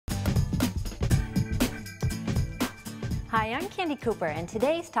Hi, I'm Candie Cooper, and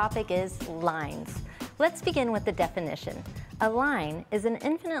today's topic is lines. Let's begin with the definition. A line is an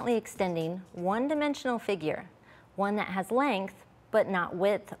infinitely extending, one-dimensional figure, one that has length, but not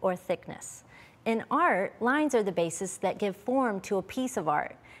width or thickness. In art, lines are the basis that give form to a piece of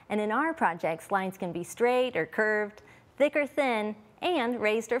art, and in our projects, lines can be straight or curved, thick or thin, and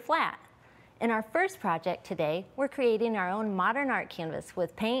raised or flat. In our first project today, we're creating our own modern art canvas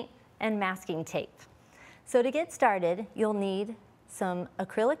with paint and masking tape. So to get started, you'll need some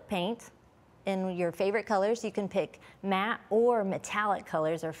acrylic paint in your favorite colors. You can pick matte or metallic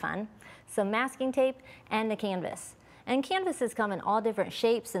colors are fun, some masking tape, and a canvas. And canvases come in all different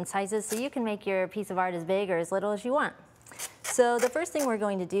shapes and sizes, so you can make your piece of art as big or as little as you want. So the first thing we're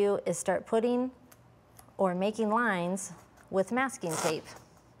going to do is start putting or making lines with masking tape.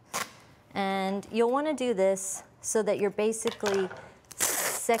 And you'll want to do this so that you're basically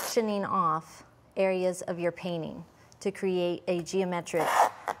sectioning off areas of your painting to create a geometric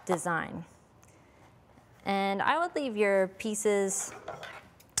design. And I would leave your pieces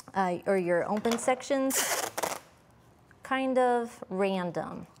or your open sections kind of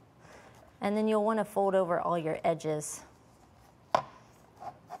random. And then you'll want to fold over all your edges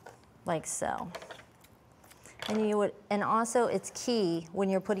like so. And also it's key when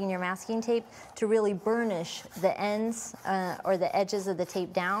you're putting your masking tape to really burnish the ends or the edges of the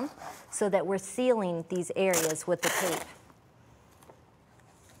tape down so that we're sealing these areas with the tape.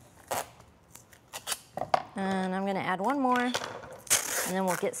 And I'm going to add one more, and then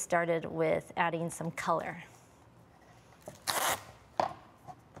we'll get started with adding some color.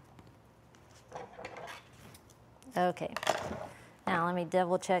 Okay, now let me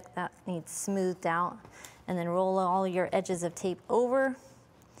double check that needs smoothed out. And then roll all your edges of tape over,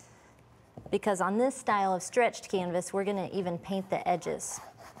 because on this style of stretched canvas, we're gonna even paint the edges.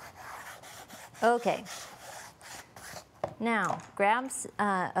 Okay, now grab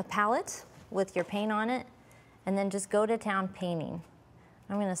a palette with your paint on it, and then just go to town painting.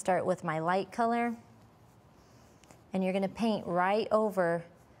 I'm gonna start with my light color, and you're gonna paint right over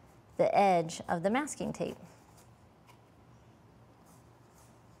the edge of the masking tape.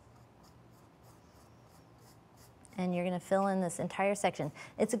 And you're going to fill in this entire section.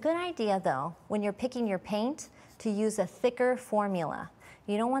 It's a good idea, though, when you're picking your paint, to use a thicker formula.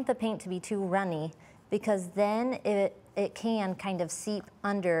 You don't want the paint to be too runny, because then it can kind of seep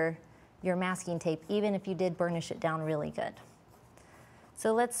under your masking tape, even if you did burnish it down really good.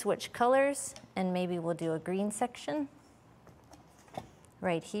 So let's switch colors, and maybe we'll do a green section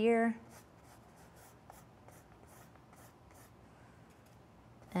right here.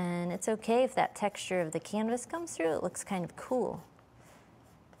 And it's okay if that texture of the canvas comes through. It looks kind of cool.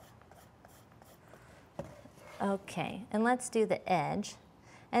 Okay, and let's do the edge.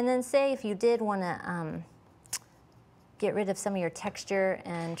 And then say if you did want to get rid of some of your texture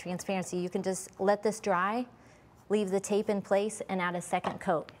and transparency, you can just let this dry, leave the tape in place, and add a second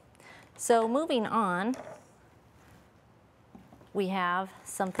coat. So moving on, we have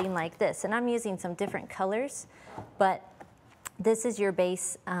something like this. And I'm using some different colors, but this is your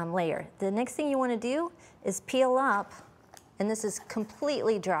base layer. The next thing you want to do is peel up, and this is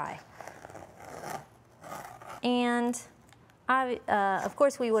completely dry. And of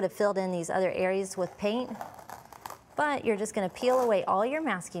course we would have filled in these other areas with paint, but you're just going to peel away all your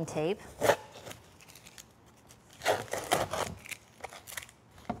masking tape.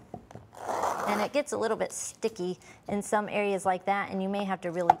 And it gets a little bit sticky in some areas like that, and you may have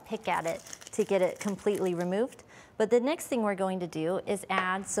to really pick at it to get it completely removed. But the next thing we're going to do is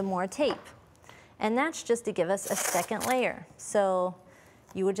add some more tape. And that's just to give us a second layer. So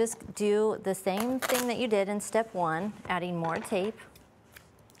you would just do the same thing that you did in step one, adding more tape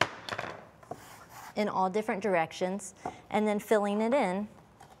in all different directions, and then filling it in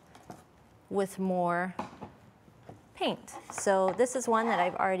with more paint. So this is one that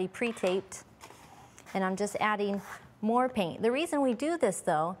I've already pre-taped, and I'm just adding more paint. The reason we do this,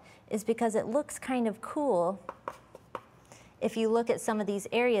 though, is because it looks kind of cool if you look at some of these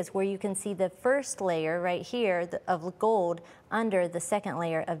areas where you can see the first layer right here of gold under the second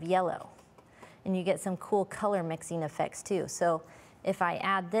layer of yellow. And you get some cool color mixing effects too. So if I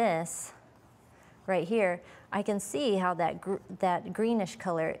add this right here, I can see how that greenish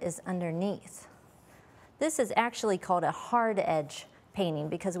color is underneath. This is actually called a hard edge painting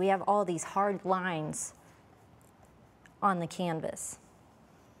because we have all these hard lines on the canvas.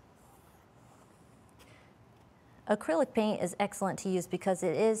 Acrylic paint is excellent to use because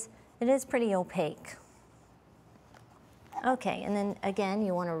it is pretty opaque. Okay, and then again,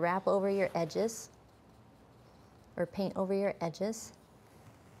 you want to wrap over your edges or paint over your edges.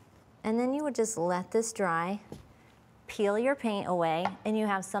 And then you would just let this dry, peel your paint away and you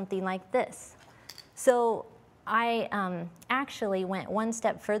have something like this. So I actually went one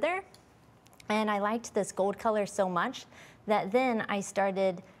step further, and I liked this gold color so much that then I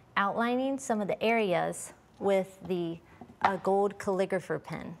started outlining some of the areas with the gold calligrapher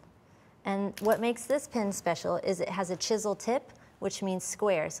pen. And what makes this pen special is it has a chisel tip, which means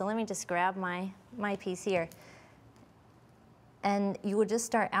square. So let me just grab my piece here. And you would just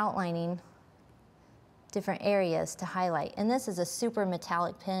start outlining different areas to highlight. And this is a super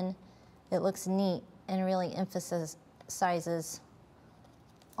metallic pen. It looks neat and really emphasizes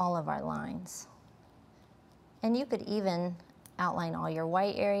all of our lines. And you could even outline all your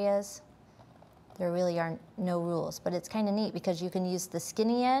white areas. There really are no rules, but it's kind of neat because you can use the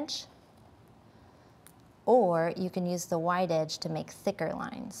skinny edge or you can use the wide edge to make thicker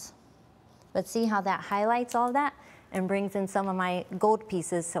lines. But see how that highlights all of that and brings in some of my gold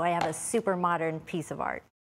pieces, so I have a super modern piece of art.